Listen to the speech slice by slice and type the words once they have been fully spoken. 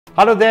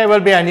Hello there.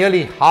 Well, we are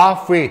nearly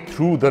halfway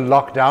through the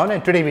lockdown,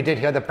 and today we did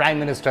hear the Prime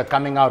Minister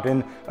coming out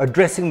and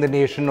addressing the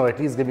nation, or at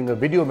least giving a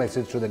video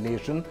message to the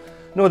nation.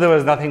 No, there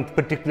was nothing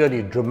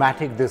particularly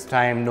dramatic this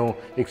time, no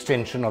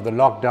extension of the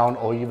lockdown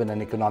or even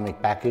an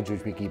economic package,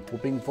 which we keep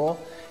hoping for.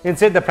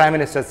 Instead, the Prime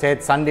Minister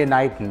said Sunday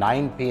night,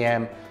 9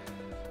 p.m,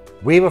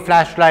 wave a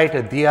flashlight,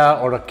 a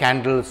diya or a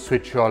candle,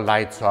 switch your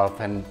lights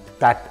off, and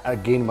that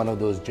again one of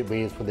those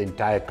ways for the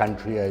entire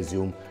country, I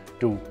assume,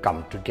 to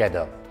come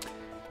together.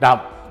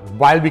 Now,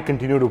 while we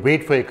continue to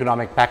wait for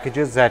economic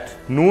packages, at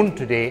noon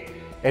today,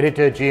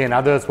 Editor G and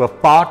others were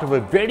part of a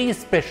very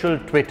special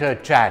Twitter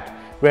chat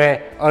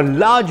where a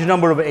large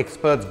number of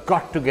experts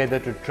got together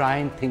to try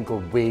and think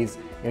of ways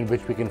in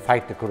which we can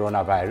fight the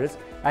coronavirus.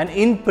 And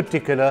in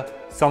particular,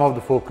 some of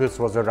the focus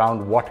was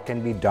around what can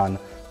be done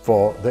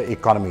for the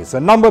economy. So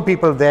a number of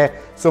people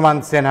there, Sumant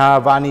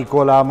Sinha, Vani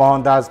Kola,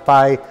 Mohandas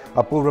Pai,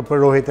 Apurva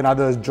Purohit and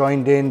others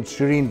joined in.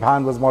 Shireen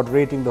Bhan was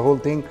moderating the whole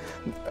thing.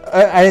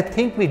 I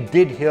think we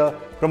did hear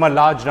from a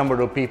large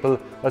number of people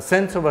a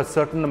sense of a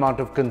certain amount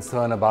of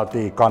concern about the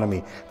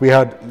economy. We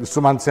heard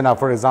Sumant Sinha,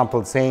 for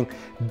example, saying,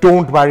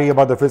 don't worry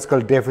about the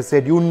fiscal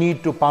deficit. You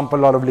need to pump a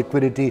lot of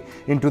liquidity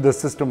into the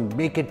system.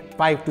 Make it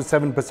 5 to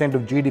 7%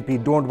 of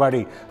GDP. Don't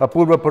worry.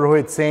 Apurva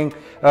Purohit saying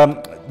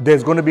there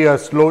is a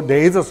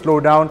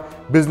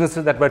slowdown.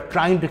 Businesses that were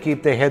trying to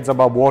keep their heads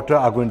above water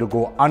are going to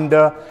go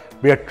under.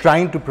 We are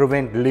trying to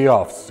prevent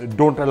layoffs.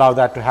 Don't allow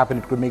that to happen.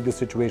 It could make the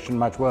situation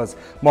much worse.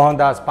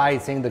 Mohandas Pai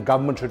saying the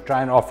government should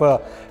try and offer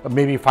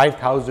maybe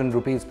 5,000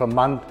 rupees per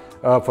month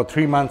for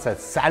 3 months as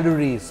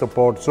salary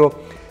support.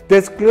 So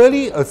there's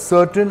clearly a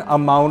certain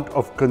amount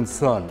of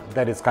concern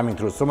that is coming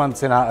through. Sumant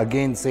Sinha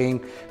again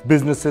saying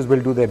businesses will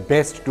do their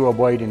best to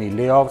avoid any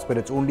layoffs, but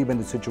it's only when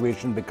the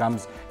situation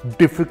becomes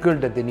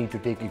difficult that they need to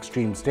take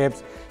extreme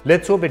steps.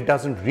 Let's hope it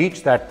doesn't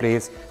reach that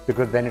place,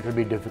 because then it will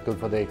be difficult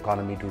for the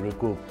economy to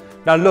recoup.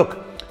 Now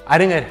look, I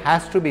think it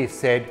has to be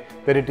said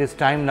that it is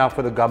time now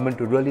for the government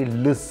to really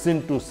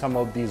listen to some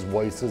of these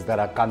voices that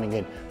are coming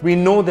in. We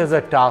know there's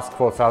a task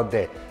force out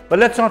there, but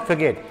let's not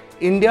forget,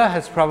 India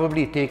has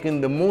probably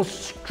taken the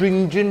most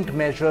stringent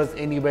measures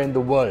anywhere in the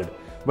world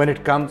when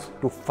it comes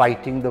to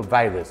fighting the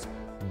virus.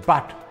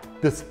 But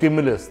the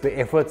stimulus, the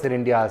efforts that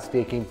India is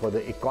taking for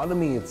the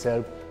economy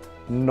itself,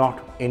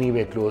 not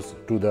anywhere close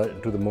to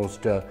the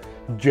most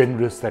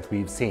generous that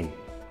we've seen.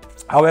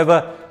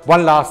 However,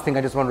 one last thing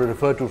I just want to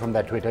refer to from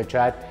that Twitter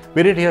chat,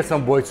 we did hear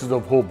some voices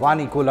of hope.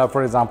 Vani Kola,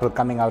 for example,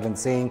 coming out and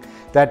saying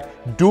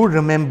that do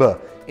remember,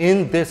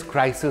 in this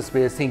crisis,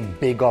 we are seeing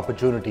big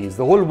opportunities.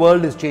 The whole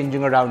world is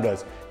changing around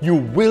us. You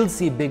will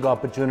see big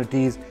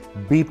opportunities.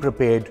 Be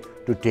prepared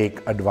to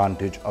take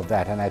advantage of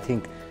that. And I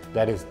think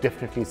that is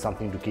definitely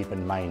something to keep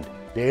in mind.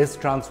 There is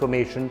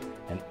transformation,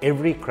 and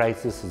every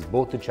crisis is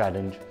both a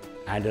challenge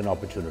and an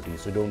opportunity.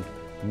 So don't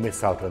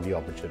miss out on the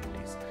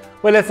opportunities.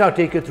 Well, let's now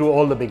take you through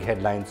all the big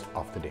headlines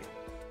of the day.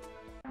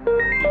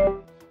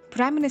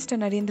 Prime Minister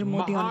Narendra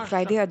Modi on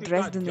Friday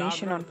addressed the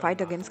nation on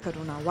fight against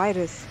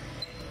coronavirus.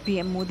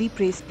 PM Modi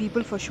praised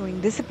people for showing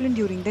discipline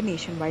during the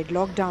nationwide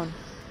lockdown.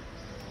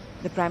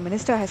 The Prime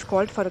Minister has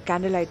called for a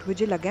candlelight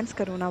vigil against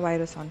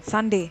coronavirus on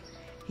Sunday.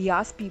 He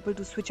asked people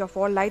to switch off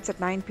all lights at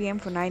 9 p.m.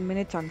 for 9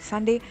 minutes on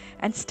Sunday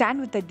and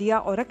stand with a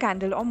diya or a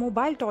candle or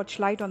mobile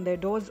torchlight on their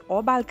doors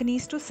or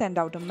balconies to send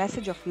out a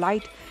message of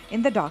light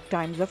in the dark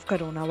times of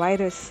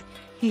coronavirus.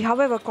 He,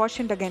 however,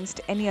 cautioned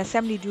against any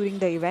assembly during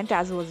the event,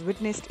 as was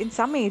witnessed in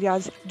some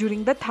areas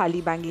during the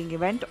Thali banging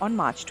event on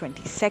March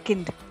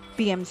 22nd.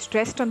 PM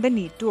stressed on the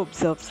need to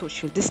observe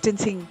social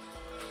distancing.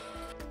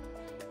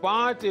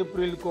 5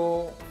 अप्रैल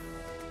को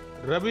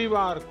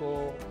रविवार को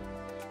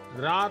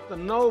रात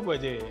 9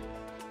 बजे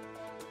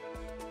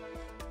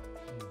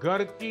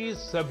घर की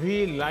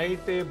सभी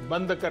लाइटें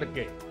बंद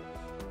करके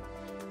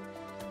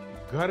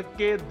घर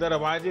के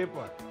दरवाजे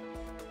पर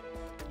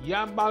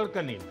या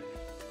बालकनी में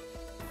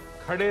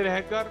खड़े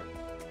रहकर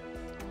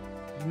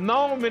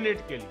 9 मिनट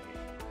के लिए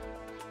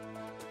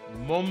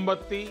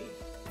मोमबत्ती,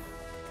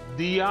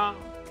 दिया,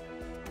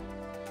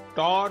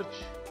 टॉर्च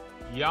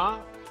या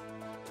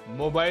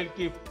मोबाइल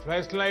की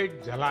फ्लैशलाइट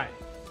जलाएं।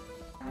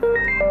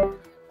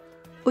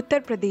 Uttar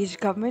Pradesh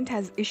government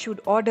has issued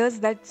orders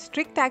that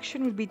strict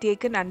action will be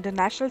taken under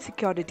National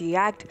Security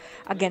Act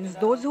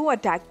against those who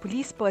attack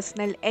police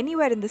personnel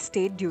anywhere in the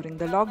state during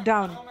the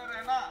lockdown.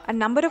 A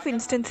number of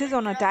instances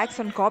on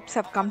attacks on cops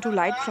have come to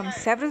light from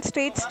several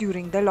states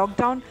during the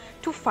lockdown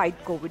to fight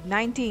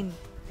COVID-19.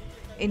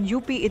 In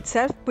UP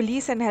itself,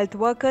 police and health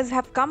workers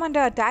have come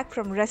under attack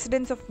from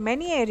residents of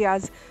many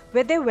areas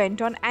where they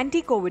went on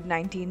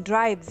anti-COVID-19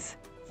 drives.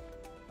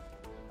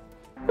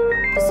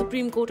 The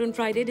Supreme Court on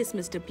Friday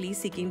dismissed a plea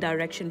seeking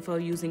direction for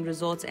using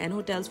resorts and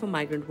hotels for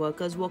migrant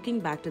workers walking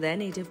back to their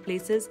native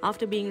places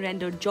after being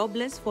rendered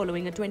jobless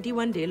following a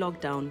 21-day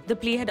lockdown. The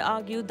plea had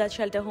argued that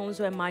shelter homes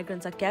where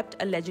migrants are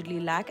kept allegedly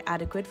lack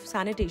adequate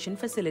sanitation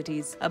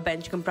facilities. A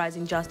bench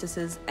comprising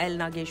Justices L.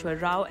 Nageshwar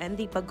Rao and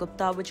Deepak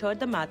Gupta, which heard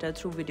the matter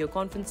through video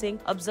conferencing,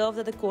 observed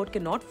that the court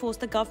cannot force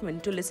the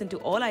government to listen to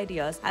all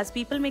ideas as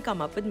people may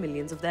come up with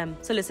millions of them.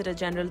 Solicitor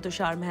General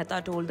Tushar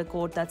Mehta told the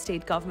court that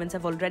state governments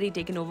have already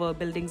taken over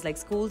buildings like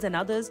schools and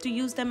others to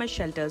use them as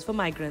shelters for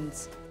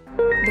migrants.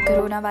 The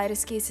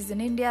coronavirus cases in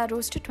India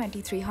rose to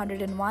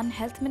 2,301,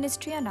 Health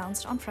Ministry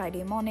announced on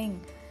Friday morning.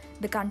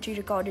 The country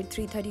recorded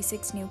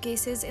 336 new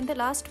cases in the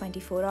last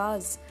 24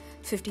 hours.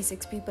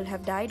 56 people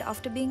have died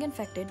after being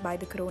infected by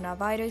the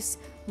coronavirus,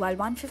 while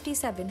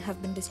 157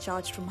 have been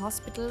discharged from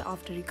hospital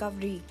after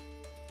recovery.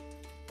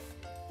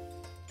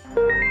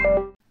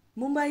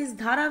 Mumbai's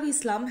Dharavi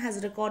slum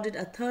has recorded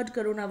a third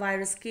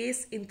coronavirus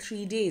case in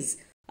 3 days.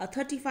 A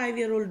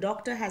 35-year-old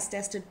doctor has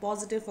tested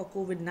positive for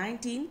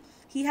COVID-19.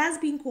 He has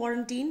been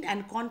quarantined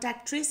and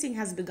contact tracing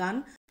has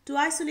begun to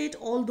isolate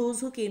all those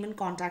who came in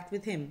contact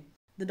with him.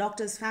 The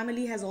doctor's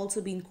family has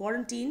also been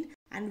quarantined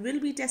and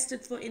will be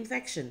tested for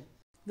infection.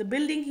 The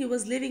building he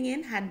was living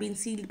in had been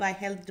sealed by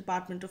health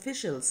department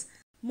officials.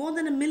 More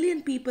than 1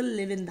 million people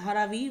live in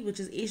Dharavi,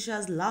 which is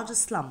Asia's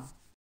largest slum.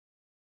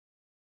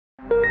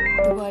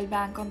 The World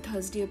Bank on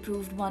Thursday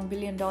approved $1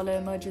 billion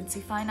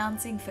emergency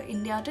financing for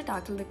India to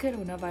tackle the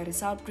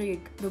coronavirus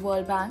outbreak. The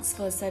World Bank's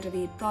first set of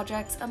 8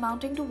 projects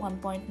amounting to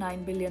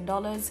 $1.9 billion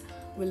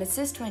will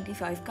assist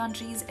 25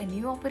 countries, and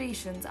new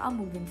operations are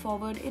moving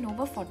forward in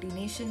over 40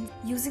 nations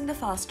using the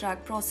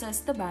fast-track process,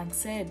 the bank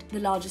said. The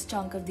largest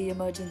chunk of the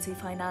emergency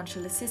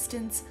financial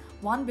assistance,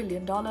 $1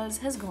 billion,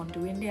 has gone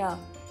to India.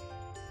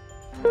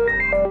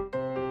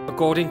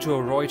 According to a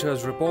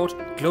Reuters report,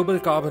 global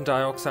carbon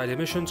dioxide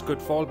emissions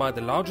could fall by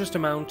the largest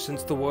amount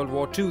since the World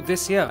War II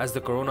this year as the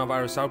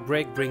coronavirus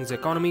outbreak brings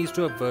economies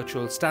to a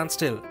virtual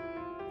standstill.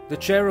 The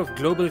chair of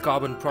Global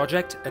Carbon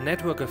Project, a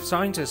network of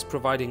scientists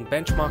providing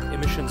benchmark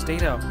emissions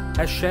data,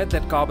 has shared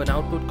that carbon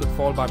output could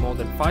fall by more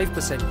than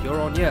 5%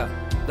 year-on-year,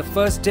 the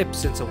first dip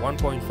since a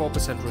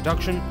 1.4%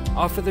 reduction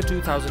after the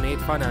 2008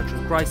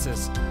 financial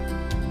crisis.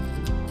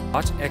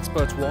 But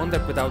experts warn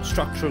that without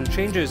structural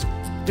changes,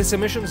 this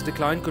emissions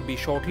decline could be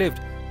short-lived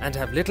and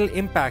have little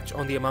impact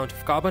on the amount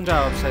of carbon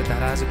dioxide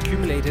that has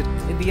accumulated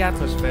in the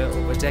atmosphere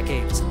over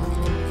decades.